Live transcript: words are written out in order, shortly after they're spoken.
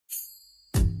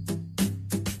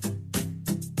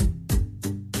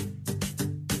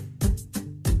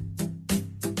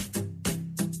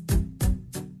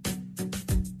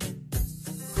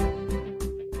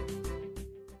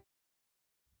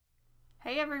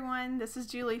Hey everyone, this is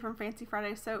Julie from Fancy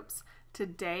Friday Soaps.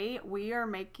 Today we are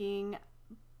making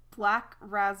black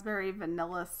raspberry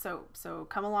vanilla soap, so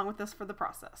come along with us for the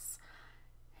process.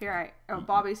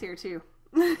 Bobby's here too.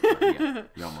 Yeah,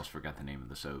 you almost forgot the name of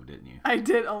the soap, didn't you? I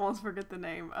did almost forget the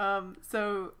name.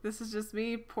 So this is just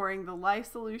me pouring the lye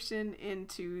solution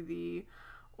into the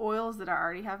oils that I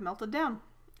already have melted down,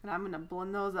 and I'm going to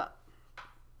blend those up.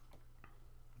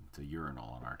 It's a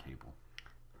urinal on our table.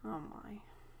 Oh my.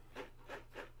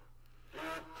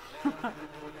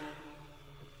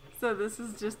 So this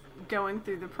is just going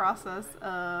through the process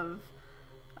of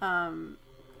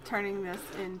turning this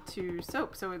into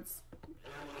soap. So it's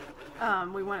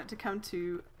we want it to come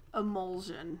to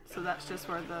emulsion. So that's just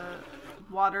where the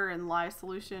water and lye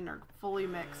solution are fully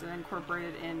mixed and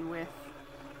incorporated in with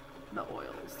the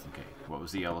oils. Okay, what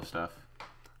was the yellow stuff?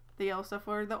 The yellow stuff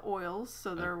were the oils.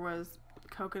 So there was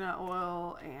coconut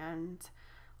oil and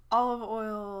olive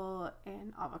oil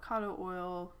and avocado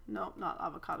oil. Nope, not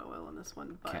avocado oil in this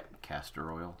one, but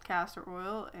castor oil. Castor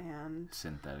oil and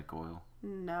synthetic oil.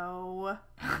 No.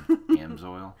 Am's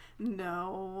oil.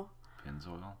 No.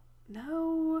 Pennzoil.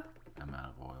 No. I'm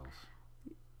out of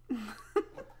oils.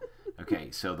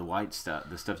 Okay, so the white stuff,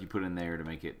 the stuff you put in there to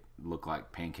make it look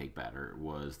like pancake batter,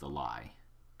 was the lye,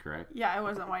 correct? Yeah, it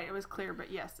wasn't white. It was clear,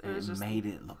 but yes, it was just made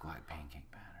it look like pancake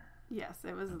batter. Yes,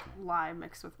 it was lye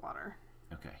mixed with water.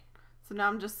 Okay. So now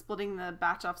I'm just splitting the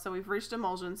batch off. So we've reached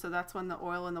emulsion, so that's when the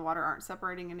oil and the water aren't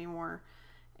separating anymore.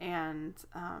 And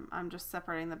I'm just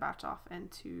separating the batch off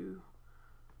into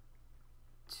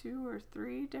 2 or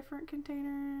 3 different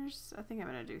containers. I think I'm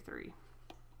going to do 3.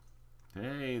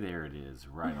 Hey, there it is,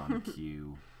 right on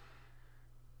cue.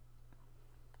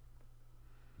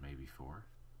 Maybe 4?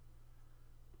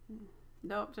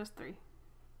 Nope, just 3.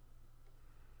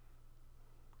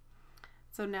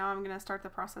 So now I'm going to start the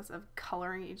process of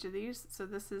coloring each of these. So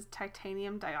this is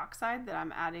titanium dioxide that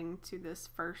I'm adding to this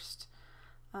first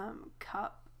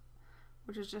cup,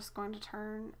 which is just going to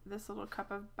turn this little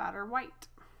cup of batter white.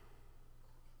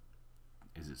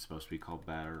 Is it supposed to be called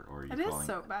batter, or are you calling it? It is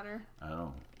soap batter.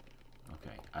 Oh,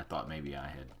 okay. I thought maybe I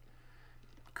had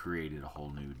created a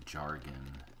whole new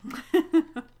jargon.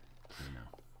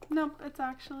 Nope, it's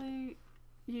actually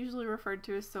usually referred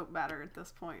to as soap batter at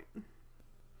this point.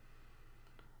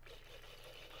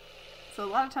 So a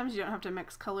lot of times you don't have to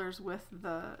mix colors with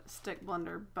the stick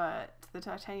blender, but the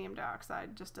titanium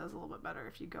dioxide just does a little bit better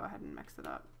if you go ahead and mix it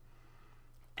up.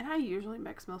 And I usually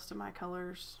mix most of my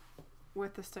colors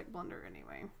with the stick blender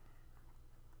anyway,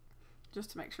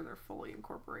 just to make sure they're fully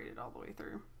incorporated all the way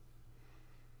through.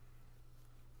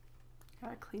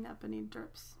 Gotta clean up any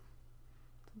drips.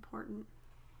 It's important.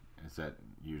 Is that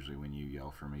usually when you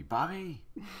yell for me, Bobby,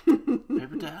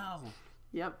 paper towel?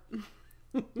 Yep.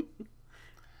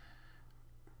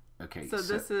 Okay. So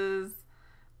this is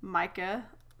mica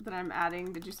that I'm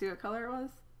adding. Did you see what color it was?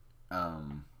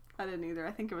 I didn't either.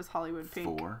 I think it was Hollywood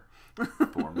pink. 4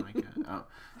 mica. Oh,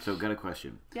 so got a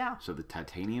question. Yeah. So the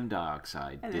titanium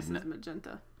dioxide and this is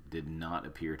magenta. Did not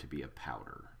appear to be a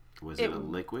powder. Was it a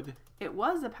liquid? It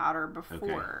was a powder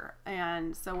before,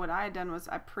 and so what I had done was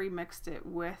I pre-mixed it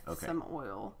with some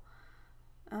oil,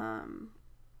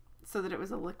 so that it was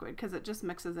a liquid, because it just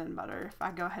mixes in better if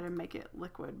I go ahead and make it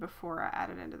liquid before I add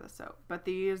it into the soap. But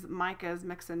these micas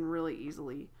mix in really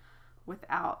easily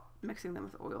without mixing them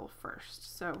with oil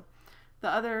first. So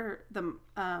the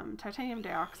titanium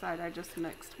dioxide I just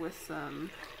mixed with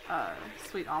some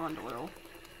sweet almond oil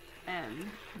and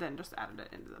then just added it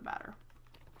into the batter.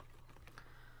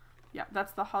 Yeah,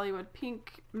 that's the Hollywood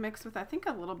pink mixed with, I think,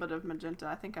 a little bit of magenta.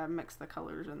 I think I mixed the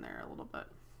colors in there a little bit.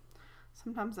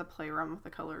 Sometimes I play around with the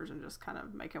colors and just kind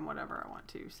of make them whatever I want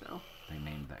to. So they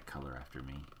named that color after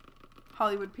me.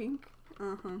 Hollywood pink?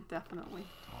 Definitely.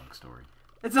 It's a long story.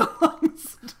 It's a long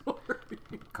story.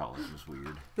 College was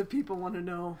weird. The people want to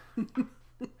know.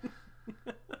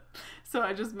 So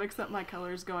I just mix up my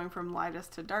colors going from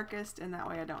lightest to darkest, and that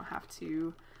way I don't have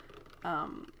to,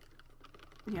 I'm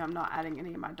not adding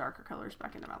any of my darker colors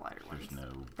back into my lighter ones.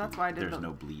 That's why I did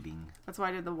no bleeding. That's why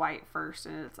I did the white first,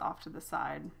 and it's off to the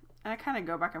side. And I kind of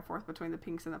go back and forth between the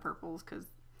pinks and the purples because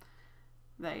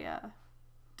they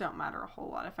don't matter a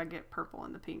whole lot if I get purple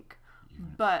and the pink.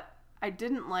 But I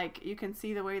didn't you can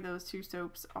see the way those two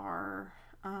soaps are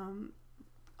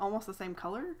almost the same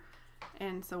color.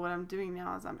 And so what I'm doing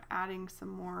now is I'm adding some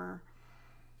more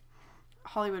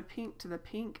Hollywood pink to the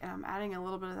pink, and I'm adding a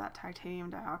little bit of that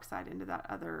titanium dioxide into that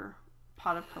other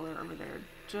pot of color over there,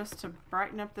 just to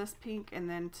brighten up this pink and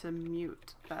then to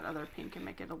mute that other pink and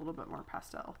make it a little bit more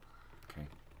pastel. Okay.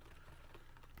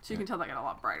 So you can tell that got a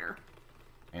lot brighter.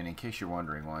 And in case you're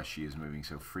wondering why she is moving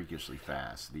so freakishly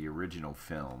fast, the original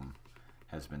film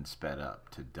has been sped up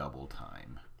to double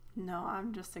time. No,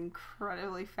 I'm just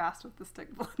incredibly fast with the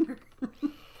stick blender.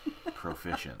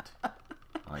 Proficient.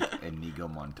 Like Inigo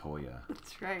Montoya.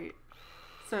 That's right.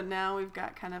 So now we've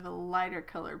got kind of a lighter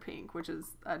color pink, which is,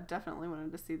 I definitely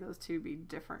wanted to see those two be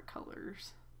different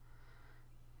colors.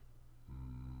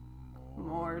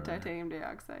 More titanium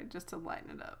dioxide, just to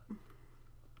lighten it up.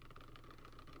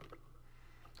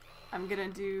 I'm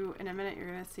going to do, in a minute, you're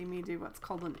going to see me do what's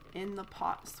called an in the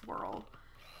pot swirl.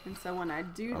 And so when I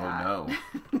do that... Oh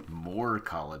no, more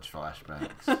college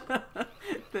flashbacks.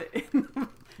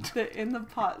 the in the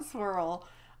pot swirl,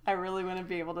 I really want to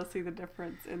be able to see the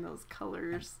difference in those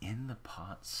colors. An in the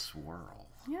pot swirl.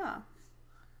 Yeah.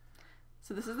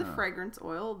 So this is the fragrance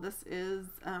oil. This is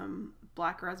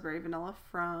black raspberry vanilla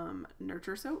from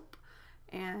Nurture Soap.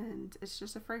 And it's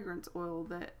just a fragrance oil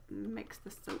that makes the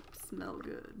soap smell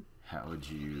good. How would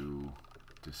you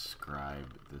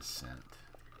describe the scent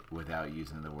without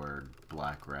using the word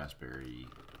black raspberry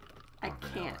or I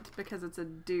vanilla? can't, because it's a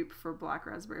dupe for black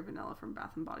raspberry vanilla from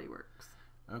Bath and Body Works.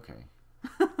 Okay.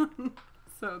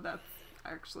 So that's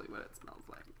actually what it smells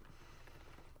like.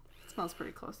 It smells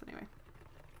pretty close anyway.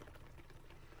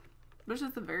 But it's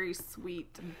just a very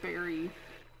sweet berry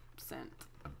scent.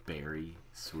 A berry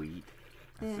sweet.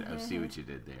 I see what you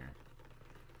did there.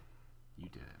 You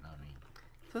did it, not me.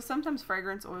 So sometimes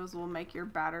fragrance oils will make your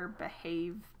batter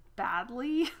behave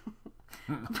badly.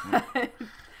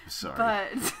 Sorry.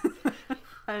 But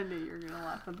I knew you were going to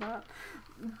laugh at that.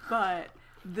 But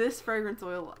this fragrance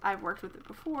oil, I've worked with it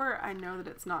before. I know that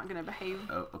it's not going to behave.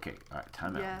 Oh, okay. All right.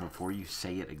 Time out. Yes. Before you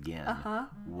say it again,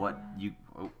 what you...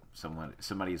 Oh,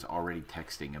 somebody is already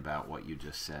texting about what you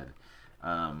just said.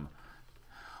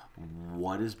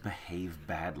 What does behave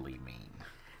badly mean?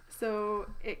 So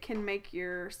it can make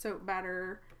your soap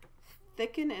batter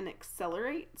thicken and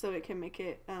accelerate. So it can make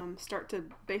it start to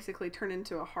basically turn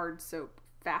into a hard soap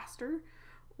faster.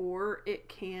 Or it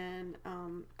can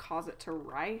cause it to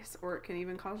rice, or it can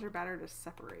even cause your batter to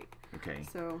separate. Okay.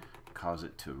 So cause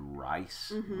it to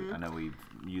rice. I know we've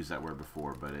used that word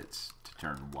before, but it's to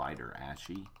turn white or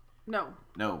ashy. No,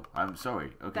 I'm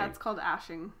sorry. Okay. that's called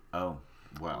ashing. Oh,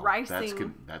 well,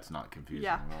 Ricing. that's not confusing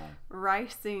Yeah, at all.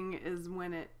 ricing is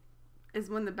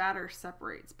when the batter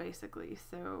separates, basically.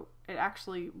 So it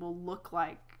actually will look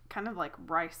like kind of like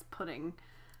rice pudding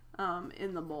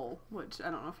in the bowl, which I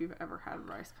don't know if you've ever had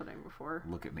rice pudding before.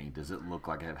 Look at me. Does it look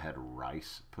like I've had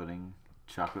rice pudding?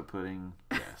 Chocolate pudding?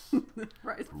 Yes.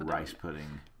 Rice pudding. Rice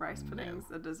pudding. Rice pudding's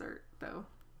No. a dessert, though.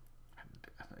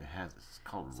 It's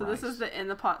called So rice. this is the in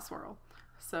the pot swirl.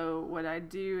 So what I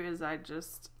do is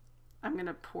I'm going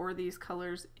to pour these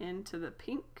colors into the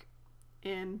pink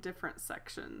in different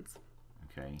sections.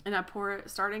 Okay. And I pour it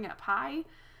starting up high,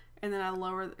 and then I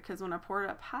lower, because when I pour it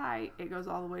up high, it goes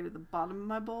all the way to the bottom of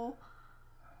my bowl.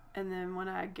 And then when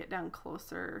I get down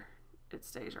closer, it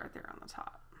stays right there on the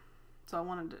top. So I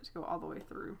wanted it to go all the way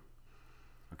through.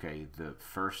 Okay, the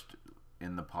first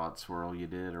in the pot swirl you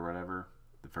did or whatever,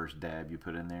 the first dab you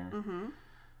put in there,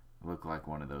 looked like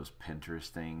one of those Pinterest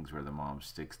things where the mom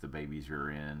sticks the baby's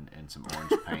rear end and some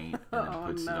orange paint and then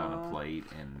puts it on a plate.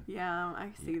 And yeah,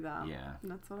 I see that. Yeah.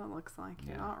 That's what it looks like. Yeah.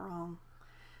 You're not wrong.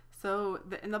 So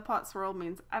the in the pot swirl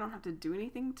means I don't have to do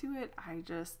anything to it. I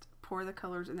just pour the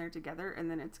colors in there together, and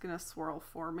then it's going to swirl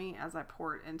for me as I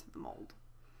pour it into the mold.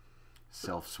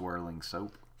 Self-swirling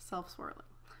soap. Self-swirling.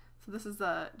 So this is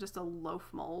just a loaf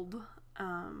mold.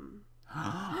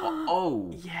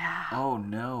 Oh. Yeah. Oh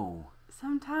no.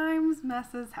 Sometimes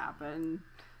messes happen.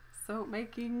 Soap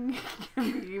making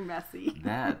can be messy.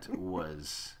 That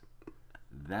was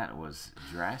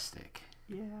drastic.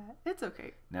 Yeah, it's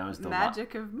okay. Now is the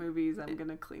magic of movies. I'm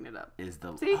gonna clean it up. Is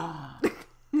the See?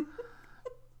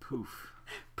 Poof.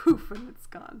 Poof, and it's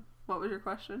gone. What was your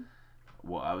question?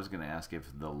 Well, I was gonna ask if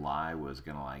the lye was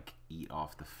gonna like eat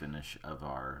off the finish of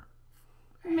our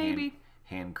Maybe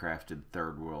handcrafted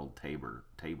third world tabor.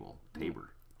 Tabor. I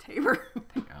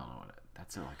don't know what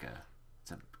that's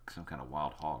some kind of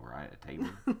wild hog, right? A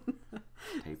tabor.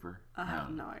 Taper. I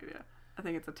have no idea. I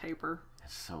think it's a taper.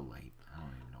 It's so late. I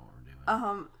don't even know what we're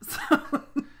doing. So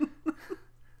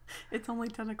it's only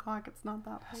 10 o'clock. It's not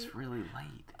that late. That's really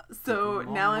late. So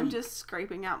now I'm just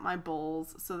scraping out my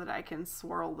bowls so that I can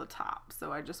swirl the top.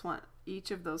 So I just want each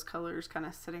of those colors kind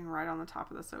of sitting right on the top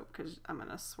of the soap, because I'm going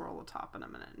to swirl the top in a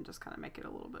minute and just kind of make it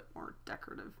a little bit more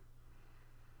decorative.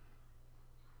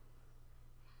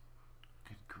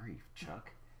 Good grief,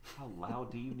 Chuck. How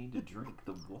loud do you need to drink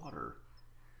the water?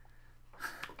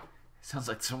 Sounds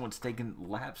like someone's taking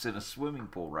laps in a swimming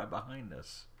pool right behind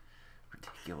us.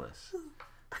 Ridiculous.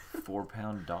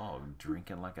 4-pound dog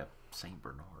drinking like a Saint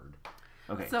Bernard.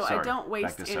 Okay, So sorry. I don't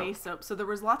waste Back to any soap. soap. So there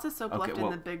was lots of soap left in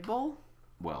the big bowl.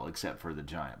 Well, except for the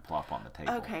giant plop on the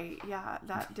table. Okay, yeah,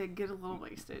 that did get a little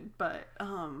wasted, but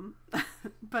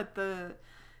but the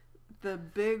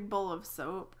big bowl of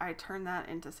soap, I turned that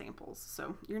into samples.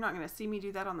 So you're not going to see me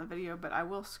do that on the video, but I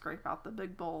will scrape out the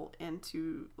big bowl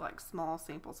into like small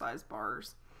sample size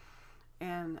bars,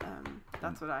 and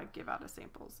that's what I give out as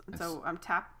samples. And so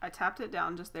I tapped it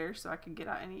down just there so I could get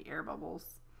out any air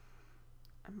bubbles.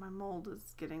 And my mold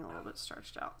is getting a little bit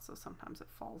stretched out, so sometimes it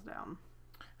falls down.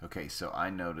 Okay, so I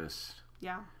noticed.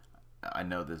 Yeah. I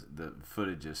know the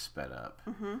footage is sped up,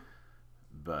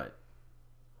 but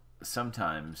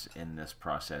sometimes in this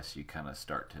process you kind of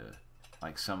start to,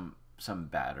 like some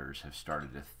batters have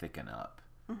started to thicken up,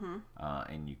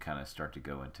 and you kind of start to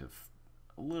go into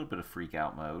a little bit of freak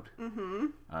out mode.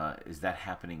 Is that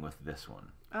happening with this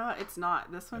one? It's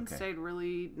not. This one stayed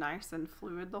really nice and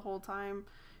fluid the whole time.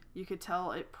 You could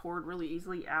tell it poured really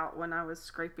easily out when I was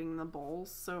scraping the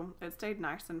bowls, so it stayed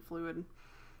nice and fluid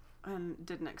and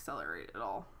didn't accelerate at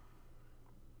all.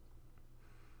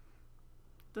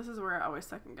 This is where I always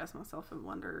second guess myself and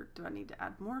wonder, do I need to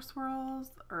add more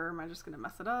swirls or am I just going to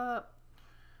mess it up?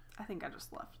 I think I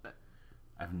just left it.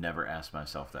 I've never asked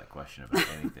myself that question about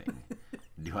anything.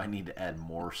 Do I need to add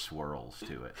more swirls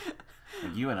to it?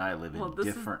 Like you and I live in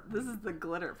different... This is the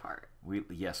glitter part. We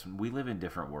live in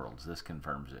different worlds. This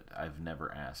confirms it. I've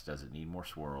never asked, does it need more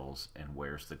swirls, and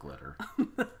where's the glitter?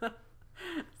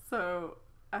 So,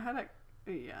 I had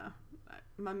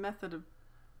my method of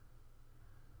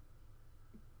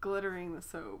glittering the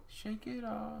soap. Shake it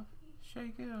off.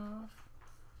 Shake it off.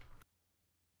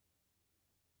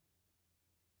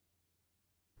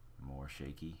 More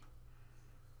shaky.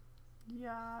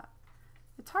 Yeah.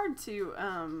 It's hard to,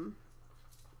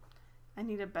 I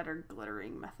need a better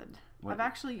glittering method. I've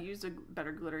actually used a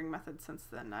better glittering method since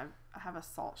then. I have a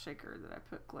salt shaker that I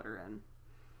put glitter in.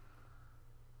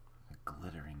 A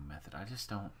glittering method. I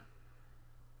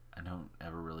don't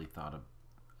ever really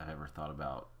I've ever thought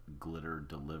about glitter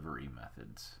delivery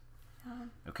methods.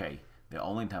 Okay, the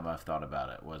only time I've thought about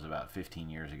it was about 15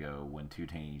 years ago when two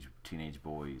teenage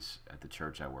boys at the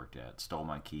church I worked at stole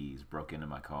my keys, broke into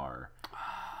my car,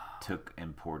 took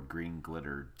and poured green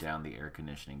glitter down the air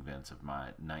conditioning vents of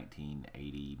my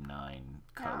 1989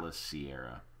 Cutlass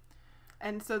Sierra.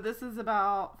 And so this is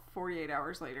about 48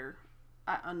 hours later.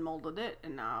 I unmolded it,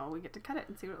 and now we get to cut it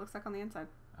and see what it looks like on the inside.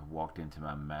 I walked into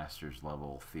my master's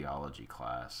level theology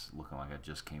class looking like I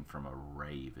just came from a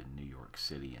rave in New York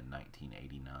City in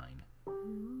 1989.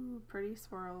 Ooh, pretty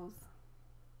swirls.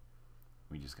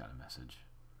 We just got a message.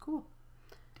 Cool.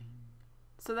 Ding.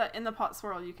 So that in the pot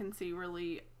swirl, you can see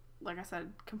really, like I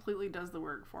said, completely does the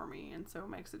work for me, and so it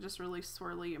makes it just really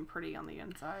swirly and pretty on the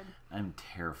inside. I'm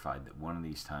terrified that one of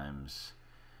these times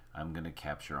I'm going to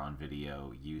capture on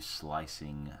video you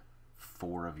slicing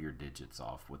 4 of your digits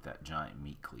off with that giant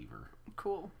meat cleaver.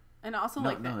 Cool. And also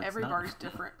every bar is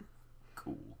different.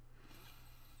 Cool.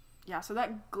 Yeah, so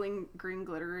that green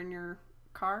glitter in your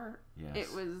car, yes.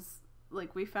 It was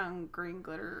like we found green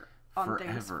glitter on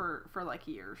things for like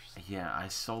years. Yeah, I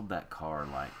sold that car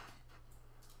like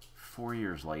 4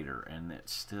 years later, and it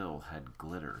still had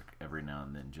glitter every now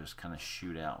and then just kind of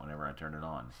shoot out whenever I turned it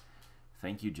on.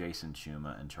 Thank you, Jason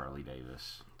Chuma and Charlie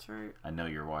Davis. That's right. I know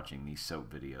you're watching these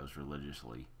soap videos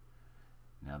religiously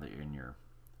now that you're in your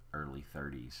early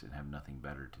 30s and have nothing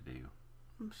better to do.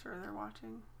 I'm sure they're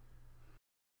watching.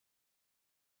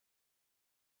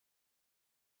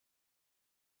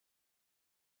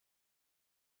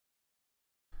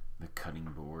 The cutting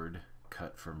board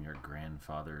cut from your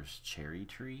grandfather's cherry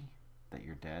tree that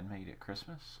your dad made at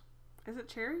Christmas? Is it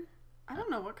cherry? I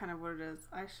don't know what kind of wood it is.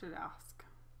 I should ask.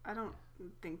 I don't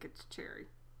think it's cherry.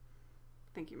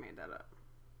 I think you made that up.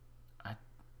 I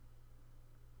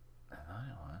thought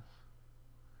it was.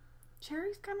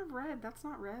 Cherry's kind of red. That's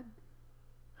not red.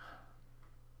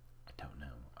 I don't know.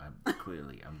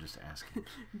 I'm just asking.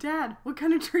 Dad, what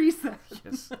kind of tree is that?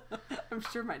 Yes. I'm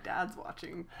sure my dad's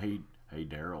watching. Hey,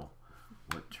 Daryl,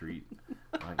 what treat?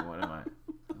 Like, what am I?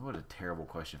 What a terrible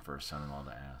question for a son-in-law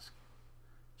to ask.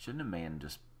 Shouldn't a man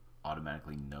just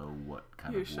automatically know what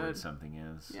kind of wood something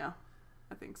is? Yeah,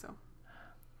 I think so.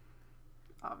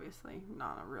 Obviously,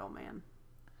 not a real man.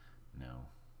 No.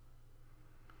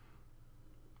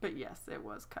 But yes, it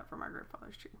was cut from our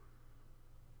grandfather's tree.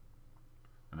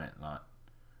 I meant not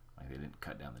like they didn't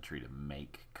cut down the tree to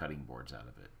make cutting boards out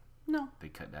of it. No. They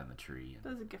cut down the tree. That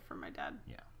was a gift from my dad.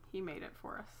 Yeah. He made it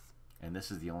for us. And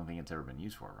this is the only thing it's ever been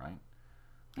used for, right?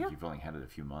 Yeah. You've only had it a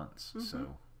few months,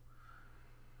 so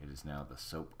it is now the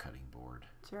soap cutting board.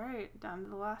 That's right. Down to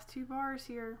the last 2 bars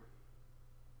here.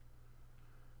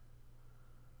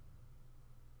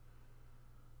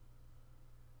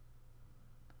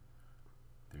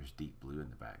 there's deep blue in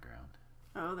the background.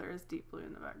 Oh, there is deep blue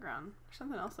in the background. There's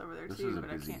something else over there This too, is a but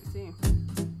busy- I can't see.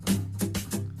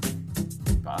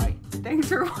 Bye. Thanks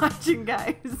for watching,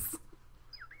 guys.